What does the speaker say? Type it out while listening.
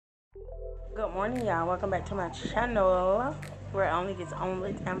Good morning, y'all. Welcome back to my channel where it only gets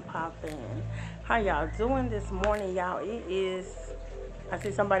omelet and popping. How y'all doing this morning, y'all? It is. I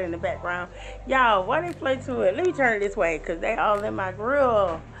see somebody in the background. Y'all, why they play to it? Let me turn it this way because they all in my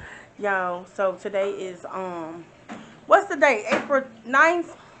grill. Y'all, so today is, what's the date? April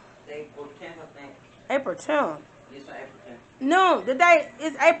 9th? April 10th, I think. April 10th. Yes, April 10th. No, the date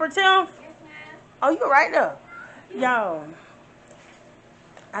is April 10th? Yes, ma'am. Oh, you're right there. Y'all,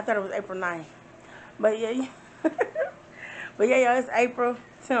 I thought it was April 9th. But yeah, but yeah, y'all, it's April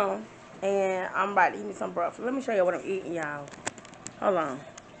 10th, and I'm about to eat me some breakfast. Let me show you what I'm eating, y'all. Hold on.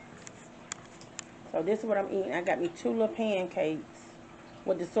 So this is what I'm eating. I got me two little pancakes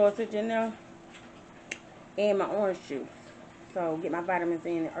with the sausage in there and my orange juice. So get my vitamins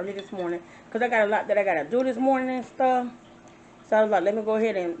in early this morning because I got a lot that I got to do this morning and stuff. So I was like, let me go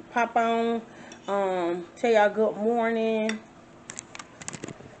ahead and pop on, tell y'all good morning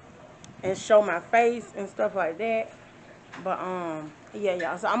and show my face and stuff like that. But yeah,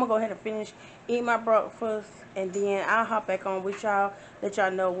 y'all. So I'm gonna go ahead and finish eat my breakfast, and then I'll hop back on with y'all, let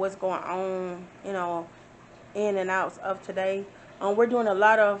y'all know what's going on, in and outs of today. We're doing a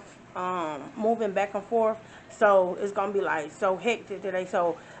lot of moving back and forth, so it's gonna be like so hectic today.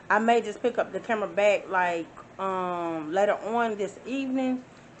 So I may just pick up the camera back like later on this evening,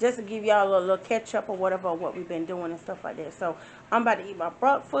 just to give y'all a little catch up or whatever what we've been doing and stuff like that. So I'm about to eat my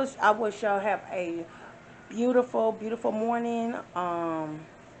breakfast. I wish y'all have a beautiful, beautiful morning.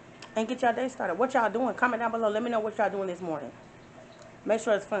 And get y'all day started. What y'all doing? Comment down below. Let me know what y'all doing this morning. Make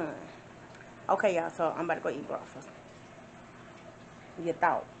sure it's fun. Okay, y'all. So I'm about to go eat breakfast. You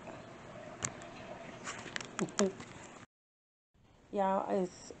thought. Y'all,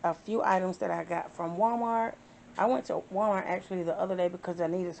 it's a few items that I got from Walmart. I went to Walmart actually the other day because I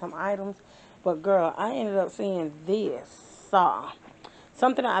needed some items. But girl, I ended up seeing this.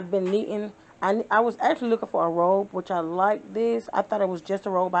 Something that I've been needing. I was actually looking for a robe, which I like this. I thought it was just a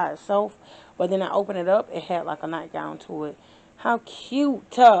robe by itself. But then I opened it up. It had like a nightgown to it. How cute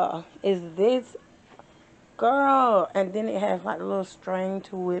is this, girl? And then it has like a little string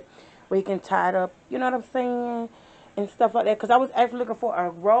to it where you can tie it up. You know what I'm saying? And stuff like that. Because I was actually looking for a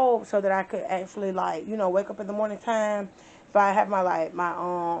robe so that I could actually like, wake up in the morning time. If I have my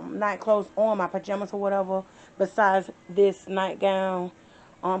night clothes on, my pajamas or whatever, besides this nightgown.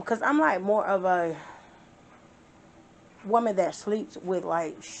 Cause I'm like more of a woman that sleeps with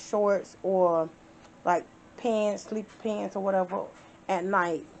like shorts or like pants, sleep pants or whatever at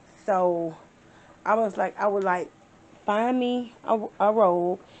night. So I was like, I would like find me a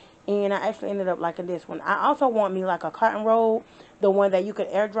robe, and I actually ended up liking this one. I also want me like a cotton robe, the one that you could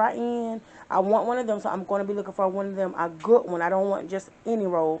air dry in. I want one of them, so I'm going to be looking for one of them, a good one. I don't want just any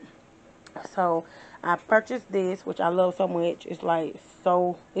robe. So I purchased this, which I love so much. It's like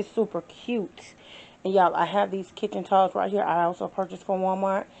it's super cute. And y'all, I have these kitchen towels right here. I also purchased from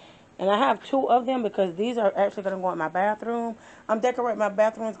Walmart. And I have two of them because these are actually going to go in my bathroom. I'm decorating my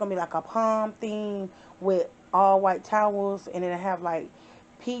bathroom. It's going to be like a palm theme with all white towels. And then I have like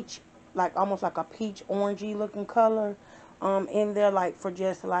peach, like almost like a peach orangey looking color in there, like for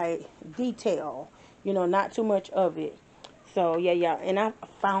just like detail. Not too much of it. So yeah, yeah, and I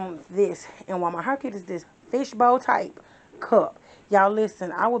found this in Walmart. How cute is this fishbowl type cup? Y'all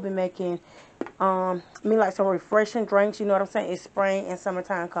listen, I will be making me like some refreshing drinks. You know what I'm saying? It's spring and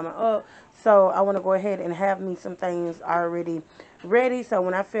summertime coming up, so I want to go ahead and have me some things already ready. So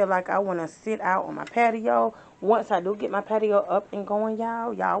when I feel like I want to sit out on my patio, once I do get my patio up and going,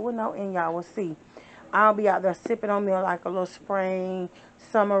 y'all will know and y'all will see. I'll be out there sipping on me like a little spring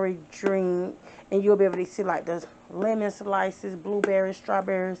summery drink, and you'll be able to see like the lemon slices, blueberries,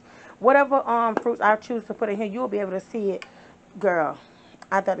 strawberries, whatever fruits I choose to put in here. You'll be able to see it, girl.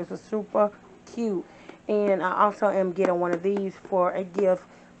 I thought this was super cute, and I also am getting one of these for a gift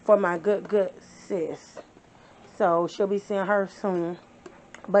for my good sis. So she'll be seeing her soon.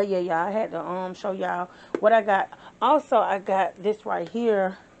 But yeah, y'all, I had to show y'all what I got. Also, I got this right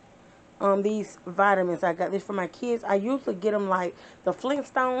here, these vitamins. I got this for my kids. I usually get them like the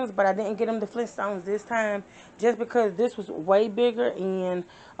Flintstones, but I didn't get them the Flintstones this time just because this was way bigger, and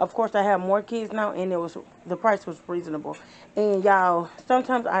of course I have more kids now, and the price was reasonable. And y'all,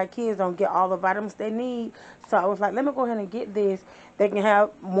 sometimes our kids don't get all the vitamins they need, so I was like, let me go ahead and get this. They can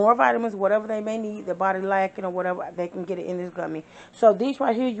have more vitamins, whatever they may need, their body lacking or whatever, they can get it in this gummy. So these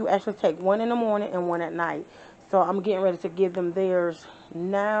right here, you actually take one in the morning and one at night. So I'm getting ready to give them theirs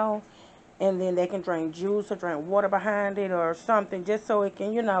now, and then they can drink juice or drink water behind it or something, just so it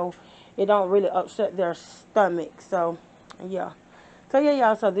can, it don't really upset their stomach. So yeah, so yeah,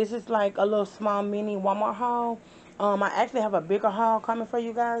 y'all, so this is like a little small mini Walmart haul. I actually have a bigger haul coming for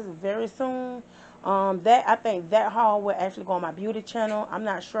you guys very soon. That I think that haul will actually go on my beauty channel. I'm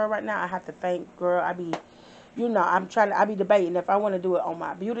not sure right now. I have to think, girl. I be debating if I want to do it on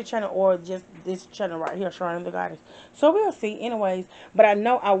my beauty channel or just this channel right here, showing the goddess. So we'll see. Anyways, but I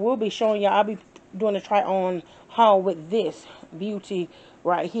know I will be showing y'all. I'll be doing a try on haul with this beauty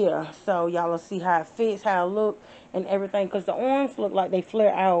right here. So y'all will see how it fits, how it look, and everything. Because the arms look like they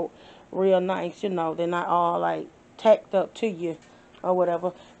flare out real nice. You know, they're not all like tacked up to you or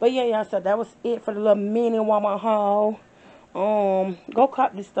whatever. But yeah, y'all, so that was it for the little mini Walmart haul. Go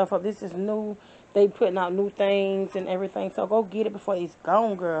cop this stuff up. This is new. They putting out new things and everything. So go get it before it's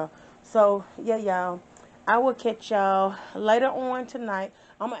gone, girl. So yeah, y'all. I will catch y'all later on tonight.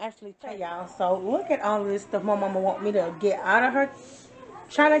 I'm gonna actually tell y'all. So look at all of this stuff my mama want me to get out of her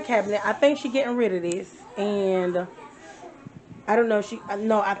china cabinet. I think she getting rid of this, and I don't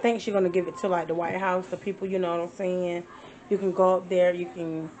know. I think she's gonna give it to like the White House, the people. You know what I'm saying? You can go up there. You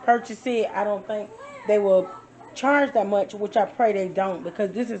can purchase it. I don't think they will charge that much, which I pray they don't,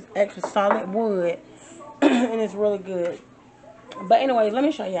 because this is extra solid wood and it's really good. But anyways, let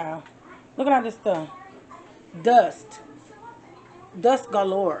me show y'all. Look at all this stuff. Dust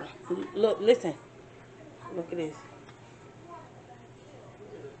galore. Look, listen. Look at this,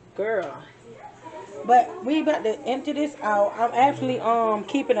 girl. But we about to empty this out. I'm actually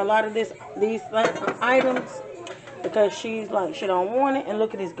keeping a lot of these items because she's like she don't want it. And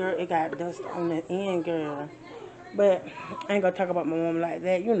look at this, girl. It got dust on the end, girl. But I ain't gonna talk about my mom like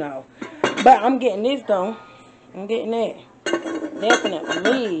that, you know. But I'm getting this though. I'm getting that.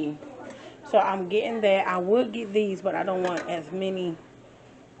 Definitely. So I'm getting that. I would get these, but I don't want as many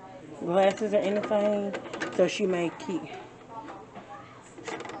glasses or anything. So she may keep.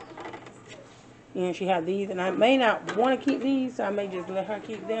 And she have these, and I may not want to keep these, so I may just let her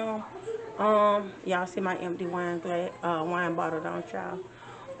keep them. Y'all see my empty wine bottle, don't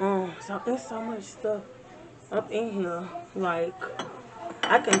y'all? So there's so much stuff up in here. Like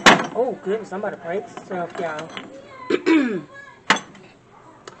I can. Oh goodness, I'm about to break stuff, y'all.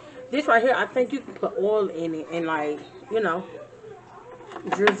 This right here, I think you can put oil in it and like, you know,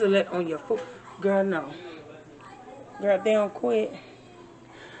 drizzle it on your food. Girl, no. Girl, if they don't quit.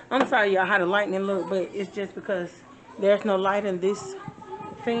 I'm sorry, y'all, how the lightning look, but it's just because there's no light in this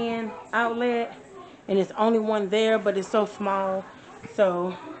fan outlet, and it's only one there, but it's so small.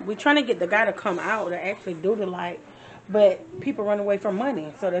 So we're trying to get the guy to come out to actually do the light, but people run away from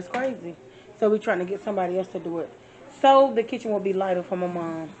money, so that's crazy. So we're trying to get somebody else to do it, so the kitchen will be lighter for my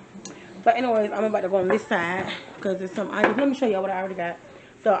mom. But anyways, I'm about to go on this side because there's some items. Let me show y'all what I already got.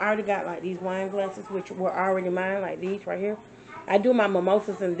 So I already got like these wine glasses, which were already mine, like these right here. I do my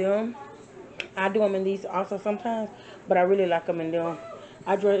mimosas in them. I do them in these also sometimes, but I really like them in them.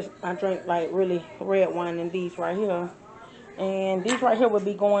 I drink like really red wine in these right here. And these right here would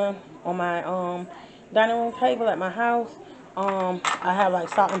be going on my dining room table at my house. I have like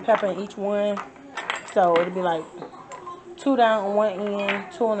salt and pepper in each one. So it'll be like 2 down on one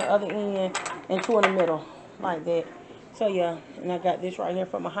end, 2 on the other end, and 2 in the middle, like that. So yeah, and I got this right here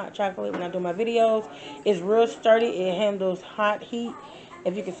for my hot chocolate when I do my videos. It's real sturdy. It handles hot heat.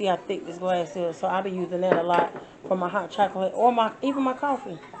 If you can see how thick this glass is. So I'll be using that a lot for my hot chocolate or even my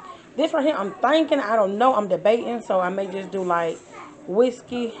coffee. This right here, I'm thinking, I don't know, I'm debating. So I may just do like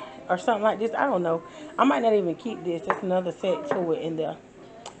whiskey or something like this. I don't know. I might not even keep this. There's another set to it in there.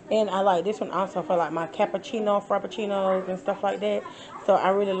 And I like this one also for like my frappuccinos and stuff like that. So I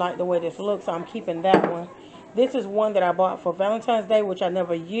really like the way this looks. So I'm keeping that one. This is one that I bought for Valentine's Day, which I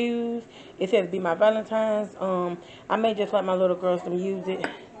never use. It says be my Valentine's. I may just let my little girls use it.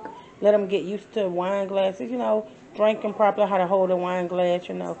 Let them get used to wine glasses, you know, drinking properly, how to hold a wine glass,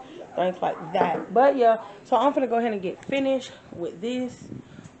 you know, things like that. But yeah, so I'm gonna go ahead and get finished with this.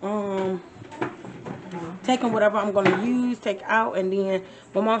 Taking whatever I'm going to use, take out, and then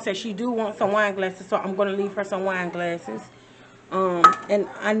my mom said she do want some wine glasses, so I'm going to leave her some wine glasses. And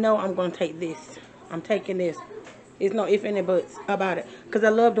I know I'm going to take this. I'm taking this. There's no if, any, buts about it. Because I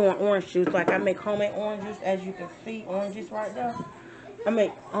love doing orange juice. Like, I make homemade orange juice, as you can see, orange juice right there. I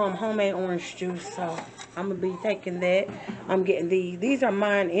make homemade orange juice, so I'm going to be taking that. I'm getting these. These are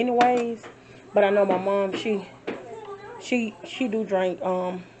mine anyways, but I know my mom, she do drink,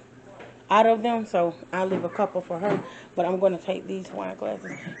 out of them, so I'll leave a couple for her. But I'm going to take these wine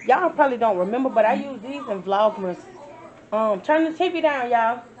glasses. Y'all probably don't remember, but I use these in Vlogmas. Turn the TV down,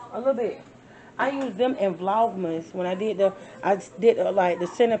 y'all, a little bit. I used them in Vlogmas when I did like the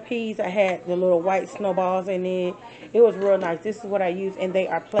centipedes. I had the little white snowballs in it. It was real nice. This is what I use, and they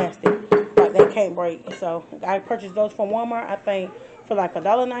are plastic, like they can't break. So I purchased those from Walmart, I think, for like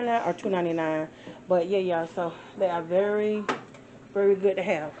 $1.99 or $2.99. But yeah, y'all, so they are very, very good to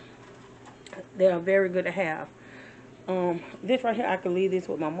have. They are very good to have. This right here, I can leave this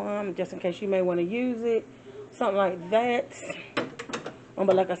with my mom just in case she may want to use it. Something like that.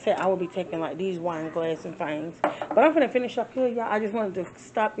 But like I said, I will be taking like these wine glass and things. But I'm going to finish up here, y'all. I just wanted to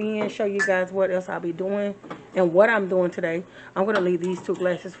stop in, show you guys what else I'll be doing and what I'm doing today. I'm going to leave these 2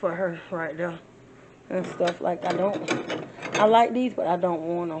 glasses for her right there and stuff. Like, I like these, but I don't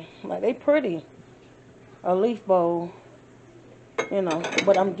want them. Like, they pretty. A leaf bowl, you know,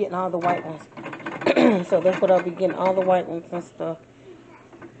 but I'm getting all the white ones. So that's what I'll be getting, all the white ones and stuff.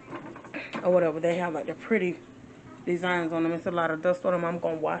 Or whatever. They have like the pretty designs on them. It's a lot of dust on them. I'm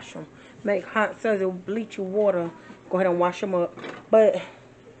going to wash them. Make hot sudsy bleaching water. Go ahead and wash them up. But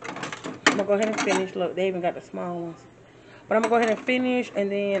I'm going to go ahead and finish. Look, they even got the small ones. But I'm going to go ahead and finish.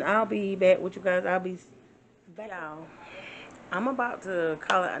 And then I'll be back with you guys. I'll be back. Y'all, I'm about to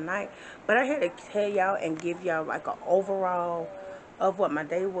call it a night. But I had to tell y'all and give y'all like an overall of what my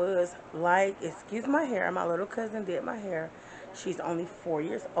day was like. Excuse my hair. My little cousin did my hair. She's only 4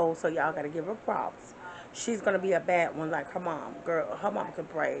 years old. So y'all got to give her props. She's going to be a bad one like her mom. Girl, her mom could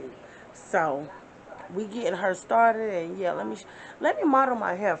braid. So, we getting her started. And, yeah, let me model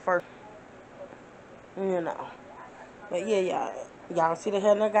my hair first. You know. But, yeah, y'all see the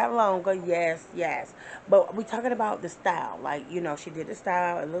hair that got longer? Yes, yes. But we talking about the style. Like, you know, she did the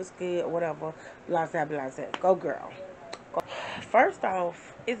style. It looks good, whatever. Blah, blah, blah, blah. Go, girl. Go. First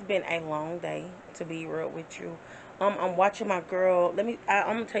off, it's been a long day, to be real with you. I'm watching my girl. I'm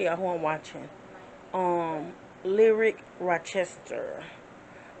going to tell y'all who I'm watching. Lyric Rochester.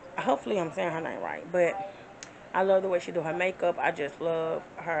 Hopefully I'm saying her name right, but I love the way she do her makeup. I just love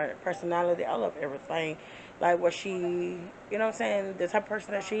her personality. I love everything. Like what she, you know what I'm saying? The type of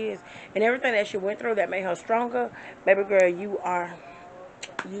person that she is. And everything that she went through that made her stronger. Baby girl, you are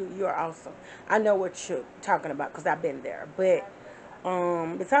awesome. I know what you're talking about because I've been there. But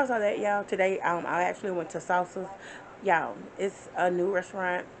besides all that, y'all, today I actually went to Salsa's. Y'all, it's a new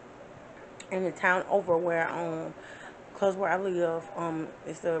restaurant in the town over where close where I live.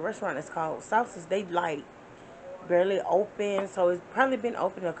 It's the restaurant. It's called Sauces. They like barely open, so it's probably been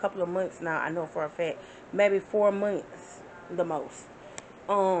open a couple of months now. I know for a fact, maybe 4 months the most.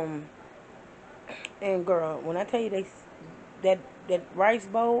 And girl, when I tell you that rice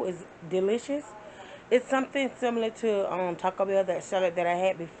bowl is delicious. It's something similar to Taco Bell, that salad that I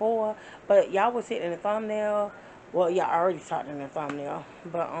had before, but y'all was hitting the thumbnail. Well, y'all already saw it in the thumbnail,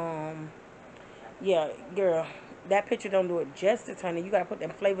 but yeah, girl, that picture don't do it justice, honey. You gotta put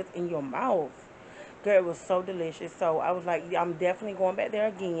them flavors in your mouth. Girl, it was so delicious. So I was like, yeah, I'm definitely going back there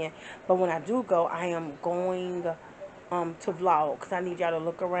again. But when I do go, I am going to vlog because I need y'all to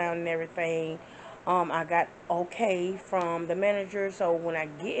look around and everything. I got okay from the manager, so when I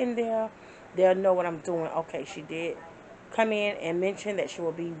get in there, they'll know what I'm doing. Okay, she did come in and mention that she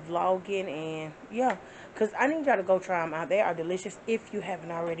will be vlogging, and yeah, because I need y'all to go try them out. They are delicious if you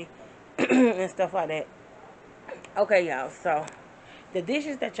haven't already. And stuff like that. Okay, y'all, so the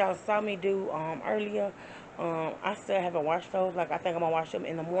dishes that y'all saw me do earlier, I still haven't washed those. Like, I think I'm gonna wash them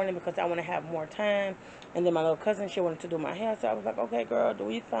in the morning because I want to have more time. And then my little cousin, she wanted to do my hair, so I was like, okay, girl, do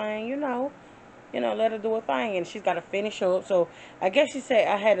your thing, let her do her thing. And she's got to finish up, so I guess she said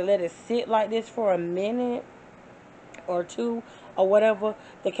I had to let it sit like this for a minute or two or whatever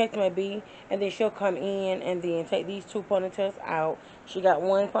the case may be, and then she'll come in and then take these 2 ponytails out. She got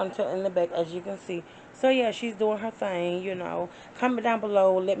 1 ponytail in the back, as you can see. So yeah, she's doing her thing. Comment down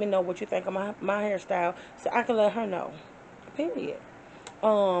below, let me know what you think of my hairstyle so I can let her know, period.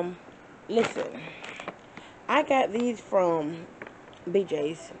 Listen, I got these from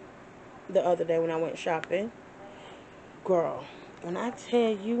BJ's the other day when I went shopping. Girl, when I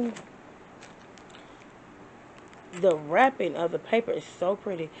tell you, the wrapping of the paper is so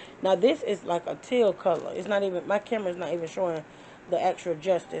pretty. Now this is like a teal color. It's not even, my camera's not even showing the actual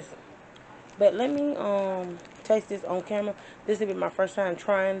justice. But let me taste this on camera. This will be my first time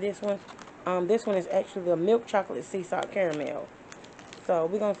trying this one. This one is actually the milk chocolate sea salt caramel. So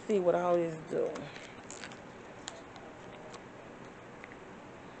we're gonna see what all this do.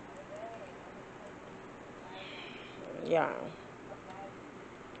 Yeah.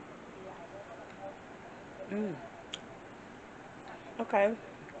 Okay.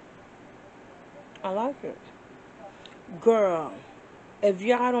 I like it. Girl, if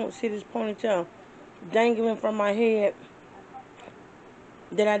y'all don't see this ponytail dangling from my head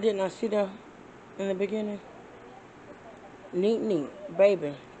that I did not see there in the beginning. Neat, neat.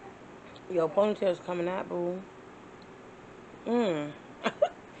 Baby. Your ponytail's coming out, boo.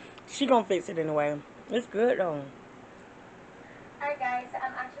 She gonna fix it anyway. It's good, though. Alright, guys.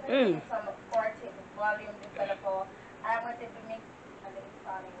 I'm actually doing some 40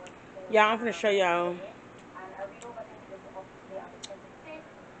 Yeah, I'm gonna show y'all.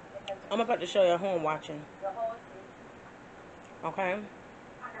 I'm about to show y'all who I'm watching. Okay.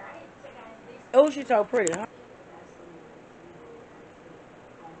 Oh, she's so pretty, huh?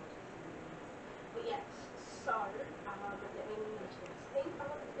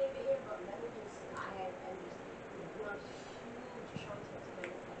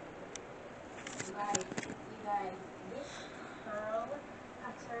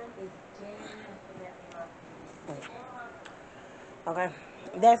 Okay.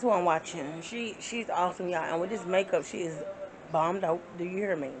 That's who I'm watching. She's awesome, y'all. And with this makeup, she is bombed out. Do you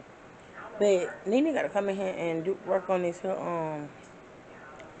hear me? But Nene gotta come in here and work on this here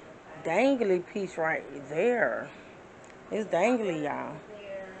dangly piece right there. It's dangly, y'all.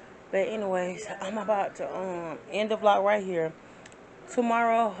 But anyways, I'm about to end the vlog right here.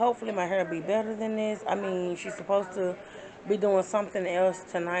 Tomorrow, hopefully my hair will be better than this. I mean, she's supposed to be doing something else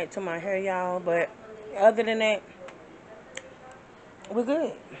tonight to my hair, y'all. But other than that, we're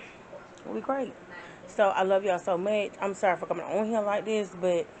good. We're great. So I love y'all so much. I'm sorry for coming on here like this,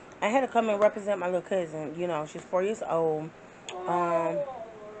 but I had to come and represent my little cousin. You know, she's 4 years old.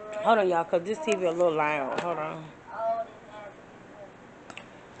 Hold on, y'all, because this TV a little loud. Hold on.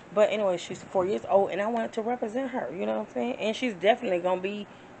 But anyway, she's 4 years old, and I wanted to represent her. You know what I'm saying? And she's definitely gonna be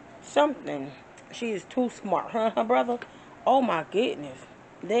something. She is too smart. Her and her brother. Oh my goodness,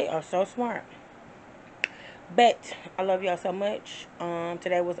 they are so smart. But I love y'all so much.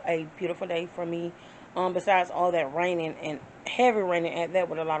 Today was a beautiful day for me. Besides all that raining and heavy raining at that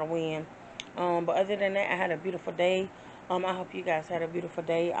with a lot of wind. But other than that, I had a beautiful day. I hope you guys had a beautiful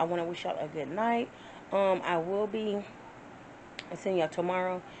day. I want to wish y'all a good night. I will be seeing y'all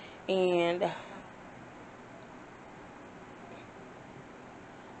tomorrow, and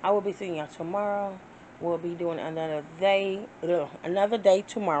I will be seeing y'all tomorrow. We'll be doing another day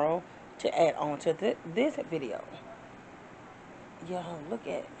tomorrow to add on to this video. Yo, look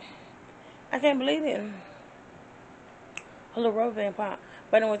at. I can't believe it. Hello, rubber band pop.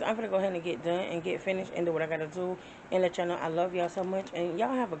 But anyways, I'm gonna go ahead and get done and get finished and do what I gotta do and let y'all know I love y'all so much, and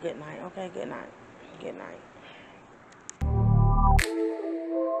y'all have a good night. Okay, good night. Good night.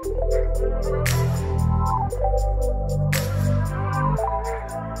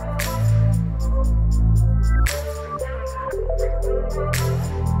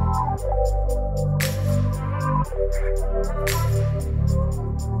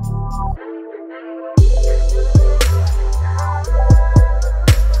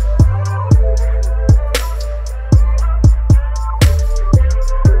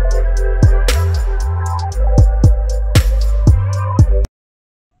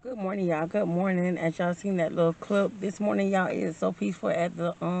 Good morning, y'all. Good morning. As y'all seen that little clip this morning, y'all, it is so peaceful at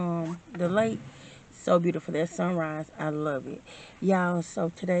the lake. So beautiful. That sunrise. I love it. Y'all,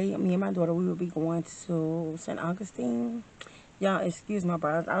 so today me and my daughter, we will be going to St. Augustine. Y'all, excuse my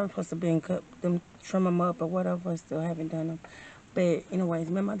brows. I was supposed to be cut them, trim them up or whatever. Still haven't done them. But anyways,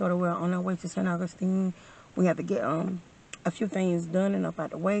 me and my daughter, we're on our way to St. Augustine. We have to get a few things done and up out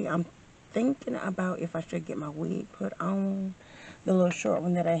the way. I'm thinking about if I should get my wig put on, the little short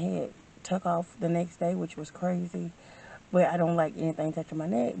one that I had took off the next day, which was crazy. But I don't like anything touching my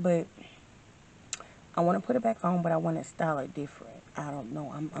neck. But I want to put it back on, but I want to style it different. I don't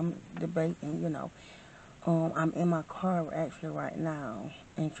know. I'm debating, you know. I'm in my car actually right now,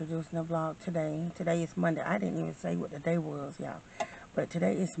 introducing the vlog today. Today is Monday. I didn't even say what the day was, y'all. But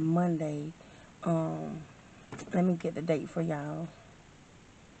today is Monday. Let me get the date for y'all.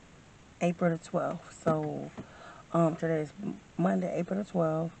 April the 12th. So, today is Monday, April the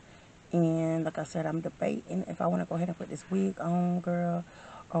 12th. And like I said, I'm debating if I want to go ahead and put this wig on, girl,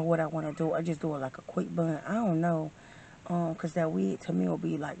 or what I want to do, or just do it like a quick bun. I don't know. Because that wig to me will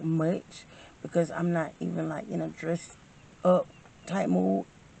be like much, because I'm not even like in a dress up type mood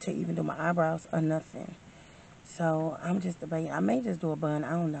to even do my eyebrows or nothing. So I'm just debating. I may just do a bun.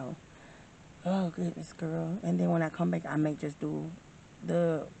 I don't know. Oh goodness, girl. And then when I come back, I may just do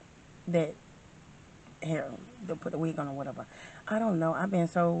that hair, to put the wig on or whatever. I don't know. I've been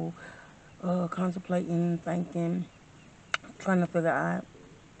so contemplating, thinking, trying to figure out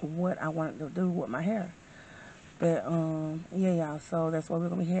what I wanted to do with my hair. But yeah, y'all. So that's where we're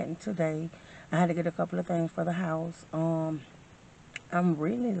gonna be heading today. I had to get a couple of things for the house. I'm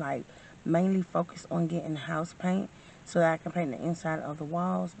really like mainly focused on getting house paint so that I can paint the inside of the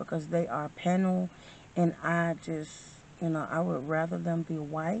walls, because they are panel, and I just, you know, I would rather them be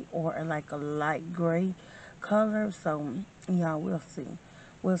white or like a light gray color. So y'all, we'll see.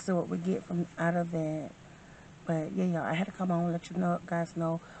 We'll see what we get from out of that. But yeah, y'all, I had to come on and let you know, guys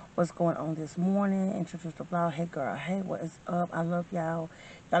know what's going on this morning. Introduce the vlog. Hey girl, hey, what is up? I love y'all.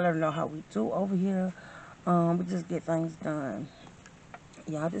 Y'all let me know how we do over here. We just get things done.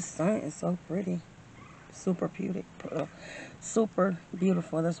 Y'all, this sun is so pretty. Super beautiful. Super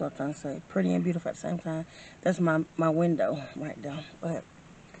beautiful. That's what I'm trying to say. Pretty and beautiful at the same time. That's my window right there. But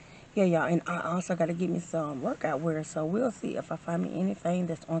yeah, y'all, and I also got to get me some workout wear. So we'll see if I find me anything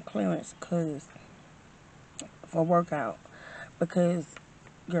that's on clearance for workout. Because,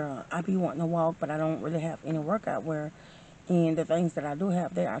 girl, I be wanting to walk, but I don't really have any workout wear. And the things that I do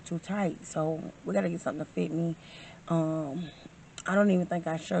have, they are too tight. So we got to get something to fit me. I don't even think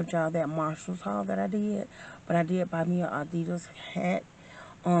I showed y'all that Marshalls haul that I did. But I did buy me an Adidas hat.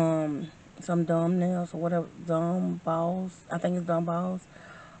 Some dumb nails or whatever. Dumb balls. I think it's dumb balls.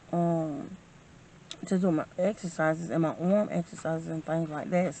 To do my exercises and my arm exercises and things like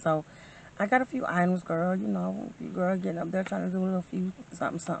that. So I got a few items, girl. You know, girl getting up there trying to do a little few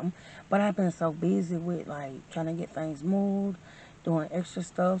something. But I've been so busy with like trying to get things moved, doing extra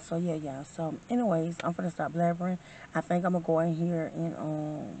stuff. So yeah, yeah. So anyways, I'm gonna stop blabbering. I think I'm gonna go in here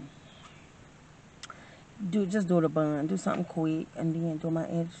and do the bun, do something quick, and then do my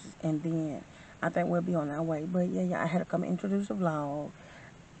edges, and then I think we'll be on our way. But yeah, yeah. I had to come introduce the vlog.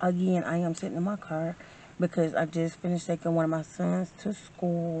 Again, I am sitting in my car because I just finished taking one of my sons to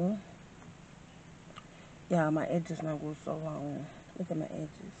school. Yeah, my edges now grew so long. Look at my edges.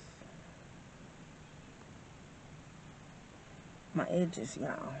 My edges,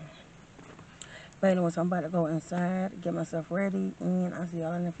 y'all. But anyways, I'm about to go inside, get myself ready, and I'll see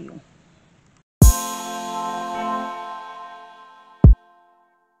y'all in a few.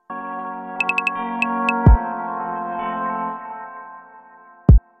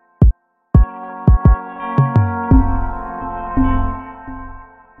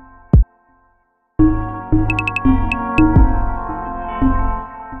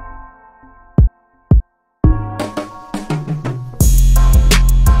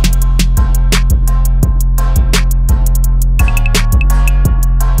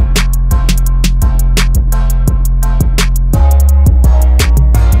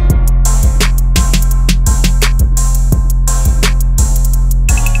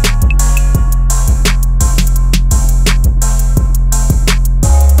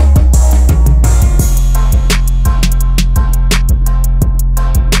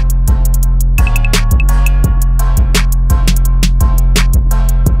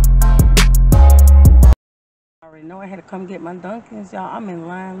 Know I had to come get my Dunkins, y'all. I'm in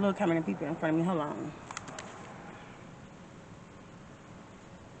line. Look how many people in front of me. Hold on.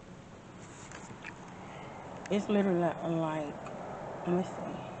 It's literally like let me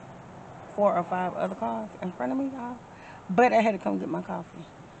see, 4 or 5 other cars in front of me, y'all. But I had to come get my coffee.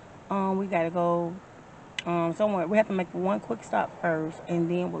 We gotta go somewhere. We have to make one quick stop first, and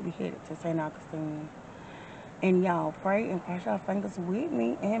then we'll be headed to St. Augustine. And y'all pray and cross your fingers with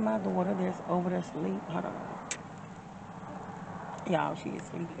me and my daughter that's over there asleep. Hold on. Y'all, she is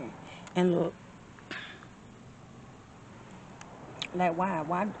sleeping. And look, like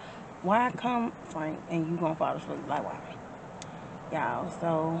why come, Frank, and you gonna fall asleep? Like why? Y'all,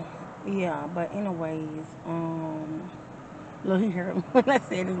 so yeah, but anyways, look here when I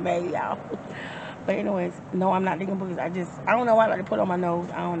said this baby, y'all. But anyways, no, I'm not thinking boogies. I don't know why I like to put it on my nose.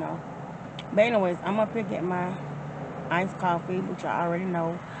 I don't know. But anyways, I'm up here getting my iced coffee, which I already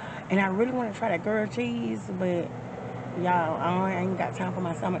know. And I really want to try that grilled cheese, but y'all, I ain't got time for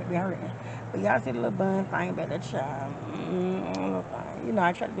my stomach to be hurting. But y'all see the little bun thing back that child. You know,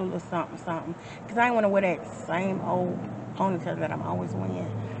 I try to do a little something. Because I ain't want to wear that same old ponytail that I'm always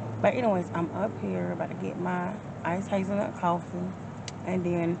wearing. But anyways, I'm up here about to get my iced hazelnut coffee. And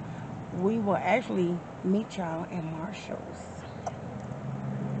then we will actually meet y'all in Marshall's.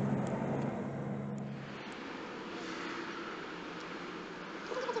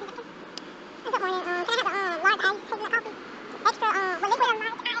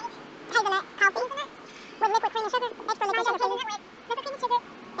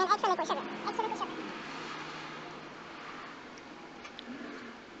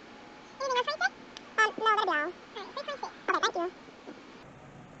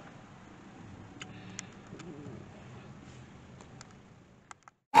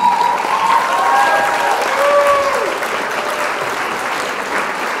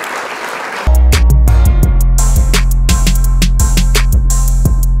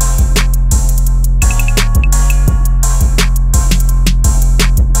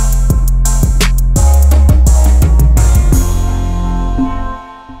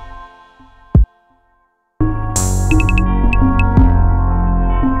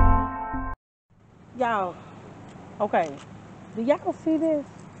 Y'all, okay, do y'all see this?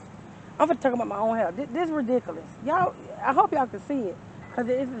 I'm gonna talk about my own hair. This is ridiculous. Y'all, I hope y'all can see it. Because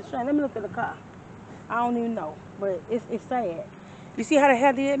it is a shame. Let me look at the car. I don't even know. But it's sad. You see how the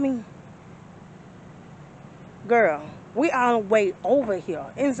hair did me? Girl, we all the way over here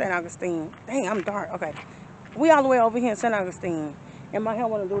in St. Augustine. Dang, I'm dark. Okay. We all the way over here in St. Augustine. And my hair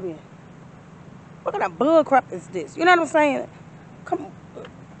want to do this. What kind of bug crap is this? You know what I'm saying? Come on.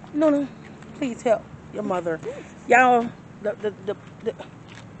 Luna, please help your mother. Y'all, the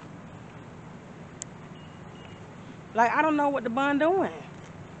like, I don't know what the bun doing.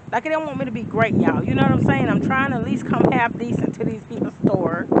 Like, they don't want me to be great, y'all. You know what I'm saying? I'm trying to at least come half decent to these people's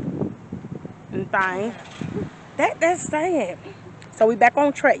store and things. That's sad. So we back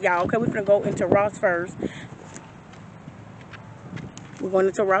on track, y'all. Okay, we're gonna go into Ross first. We're going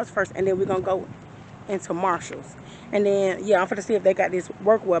into Ross first, and then we're gonna go into Marshall's. And then, yeah, I'm gonna see if they got this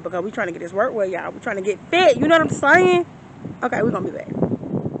workwear, because we're trying to get this workwear, y'all. We're trying to get fit. You know what I'm saying? Okay, we're gonna be back.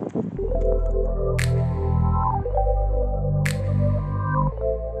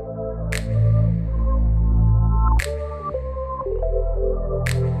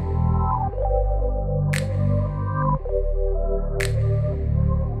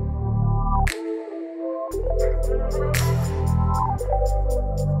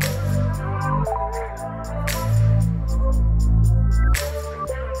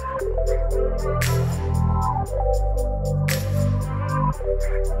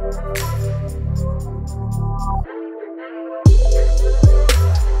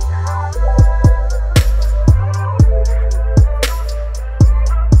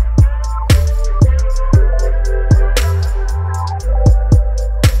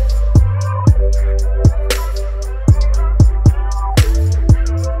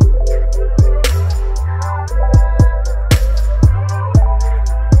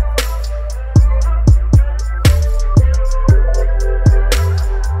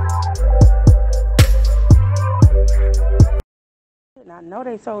 I know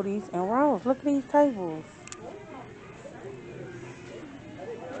they sold these in Ross. Look at these tables.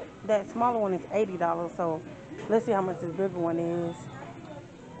 That smaller one is $80, so let's see how much this bigger one is.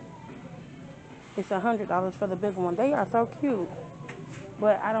 It's $100 for the bigger one. They are so cute,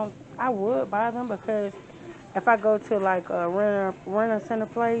 but I would buy them, because if I go to like a renter center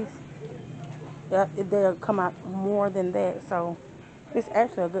place, they'll come out more than that. So it's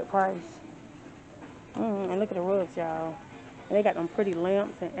actually a good price. And look at the rugs, y'all. And they got them pretty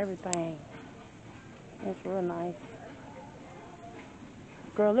lamps and everything. It's real nice.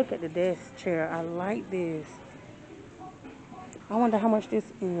 Girl, look at the desk chair. I like this. I wonder how much this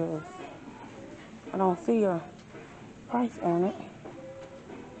is. I don't see a price on it.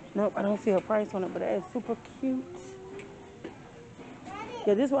 Nope, I don't see a price on it, but it's super cute.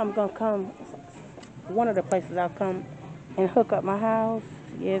 Yeah, this is where I'm gonna come. One of the places I'll come and hook up my house.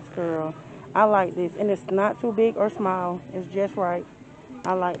 Yes, girl. I like this, and it's not too big or small. It's just right.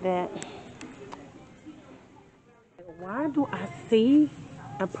 I like that. Why do I see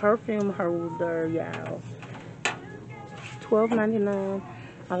a perfume holder, y'all? $12.99.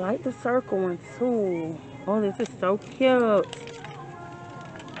 I like the circle one too. Oh, this is so cute.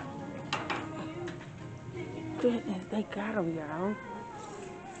 Goodness, they got them, y'all.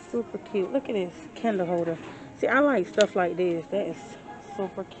 Super cute. Look at this candle holder. See, I like stuff like this. That is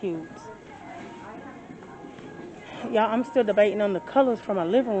super cute. Y'all, I'm still debating on the colors for my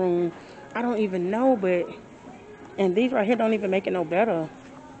living room. I don't even know, but... And these right here don't even make it no better.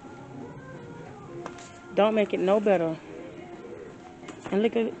 Don't make it no better. And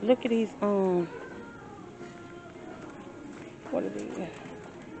look at these, what are these?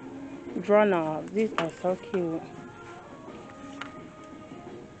 Draw knobs. These are so cute.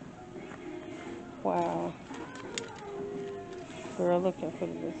 Wow. Girl, look how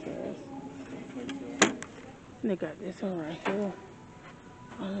pretty this is. They got this one right here.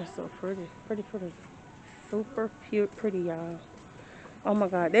 Oh, that's so pretty. Pretty. Super cute, pretty, y'all. Oh my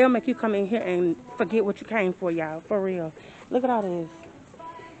God. They'll make you come in here and forget what you came for, y'all. For real. Look at all this.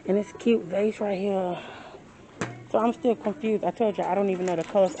 And this cute vase right here. So I'm still confused. I told you I don't even know the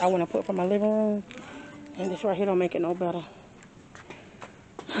colors I want to put for my living room. And this right here don't make it no better.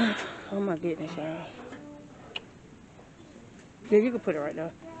 Oh my goodness, y'all. Yeah, you can put it right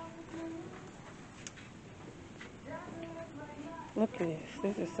there. Look at this.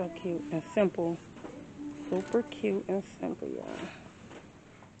 This is so cute and simple. Super cute and simple, y'all.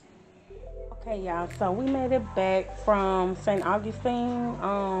 Okay, y'all. So we made it back from St.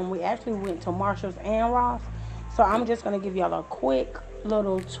 Augustine. We actually went to Marshall's and Ross. So I'm just going to give y'all a quick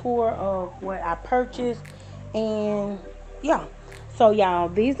little tour of what I purchased. And yeah. So y'all,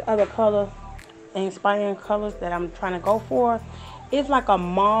 these are the color inspiring colors that I'm trying to go for. It's like a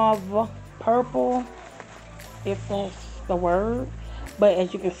mauve purple, if that's the word. But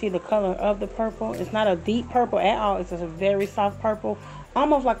as you can see, the color of the purple, it's not a deep purple at all. It's just a very soft purple,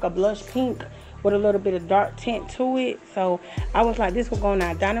 almost like a blush pink with a little bit of dark tint to it. So I was like, this will go on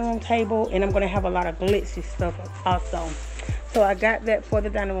our dining room table, and I'm going to have a lot of glitzy stuff also. So I got that for the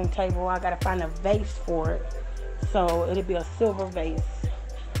dining room table. I got to find a vase for it. So it'll be a silver vase.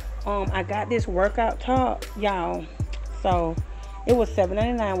 I got this workout top, y'all. So it was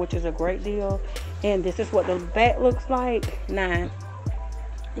 $7.99, which is a great deal. And this is what the back looks like. Now,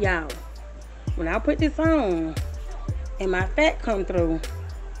 y'all, when I put this on and my fat come through,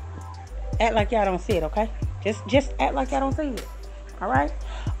 act like y'all don't see it, okay? Just act like y'all don't see it. All right?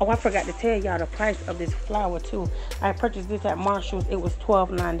 Oh, I forgot to tell y'all the price of this flour too. I purchased this at Marshall's. It was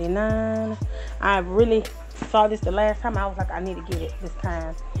 $12.99. I really saw this the last time. I was like, I need to get it this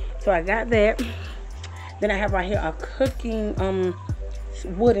time. So I got that. Then I have right here a cooking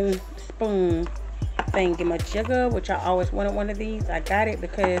wooden spoon thingy majigga, which I always wanted one of these. I got it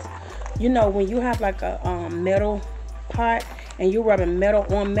because, you know, when you have like a metal pot and you're rubbing metal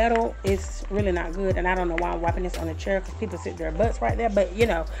on metal, it's really not good. And I don't know why I'm wiping this on the chair, because people sit their butts right there. But, you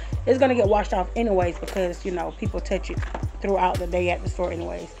know, it's going to get washed off anyways, because, you know, people touch it throughout the day at the store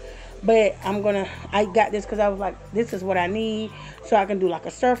anyways. But I got this because I was like, this is what I need, so I can do like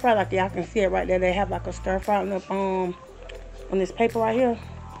a stir fry. Like y'all can see it right there. They have like a stir fry on this paper right here.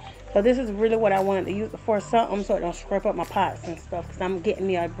 So this is really what I wanted to use it for, something so it don't scrape up my pots and stuff, because I'm getting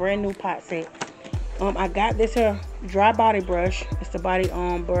me a brand new pot set. I got this here dry body brush. It's the body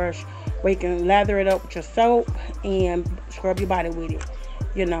brush where you can lather it up with your soap and scrub your body with it.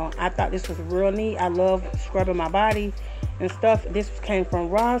 You know, I thought this was real neat. I love scrubbing my body and stuff. This came from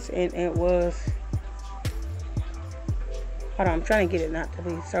Ross, and it was, hold on, I'm trying to get it not to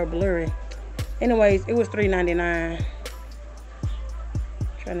be so blurry. Anyways, it was $3.99.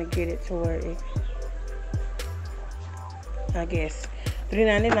 Trying to get it to where it, I guess,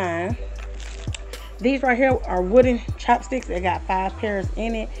 $3.99. These right here are wooden chopsticks. They got 5 pairs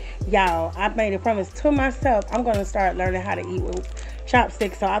in it. Y'all, I made a promise to myself, I'm going to start learning how to eat with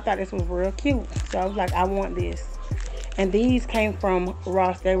chopsticks. So I thought this was real cute. So I was like, I want this. And these came from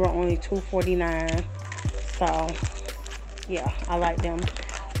Ross. They were only $2.49. So yeah, I like them.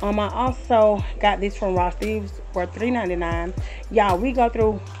 I also got these from Ross. These were $3.99. Y'all, we go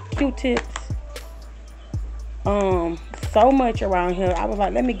through Q-tips so much around here. I was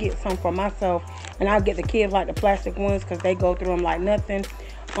like, let me get some for myself, and I'll get the kids like the plastic ones, because they go through them like nothing.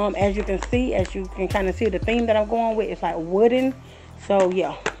 As you can see, as you can kind of see, the theme that I'm going with is like wooden. So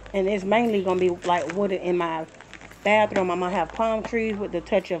yeah, and it's mainly gonna be like wooden in my bathroom. I'm gonna have palm trees with the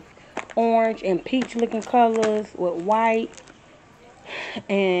touch of orange and peach looking colors with white,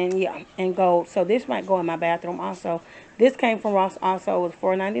 and yeah, and gold. So this might go in my bathroom also. This came from Ross also. It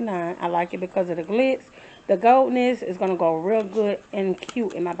was $4.99. I like it because of the glitz. The goldness is gonna go real good and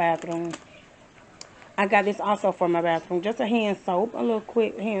cute in my bathroom. I got this also for my bathroom. Just a hand soap, a little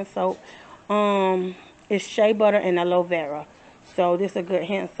quick hand soap. It's shea butter and aloe vera. So this is a good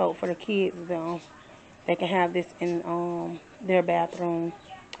hand soap for the kids though. They can have this in their bathroom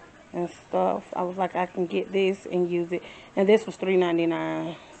and stuff. I was like, I can get this and use it. And this was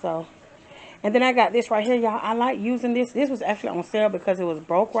 $3.99. So, and then I got this right here, y'all. I like using this. This was actually on sale because it was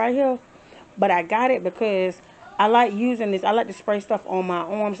broke right here. But I got it because I like using this. I like to spray stuff on my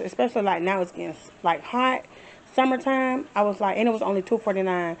arms, especially like now it's getting like hot. Summertime, I was like, and it was only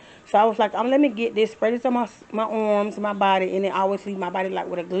 $2.49. So I was like, let me get this, spray this on my arms, my body, and it always leave my body like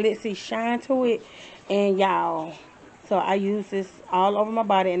with a glitzy shine to it. And y'all, so I use this all over my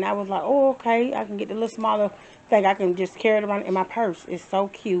body, and I was like, oh, okay, I can get the little smaller thing. I can just carry it around in my purse. It's so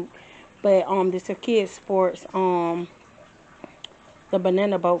cute. But this is a kids sports, the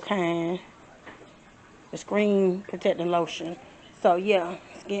banana boat kind, the screen protecting lotion. So yeah,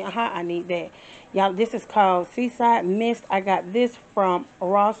 it's getting hot. I need that. Y'all, this is called Seaside Mist. I got this from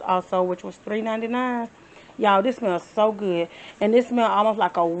Ross also, which was $3.99. Y'all, this smells so good. And this smells almost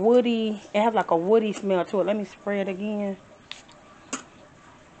like a woody, it has like a woody smell to it. Let me spray it again.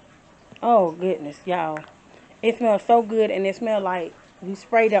 Oh goodness, y'all. It smells so good, and it smells like you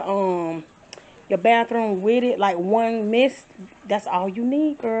spray the your bathroom with it, like one mist. That's all you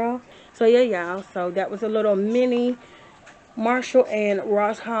need, girl. So yeah, y'all. So that was a little mini Marshall and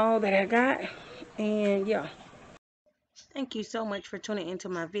Ross haul that I got. And yeah. Thank you so much for tuning into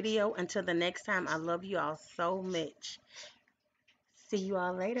my video. Until the next time, I love you all so much. See you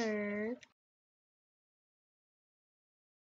all later.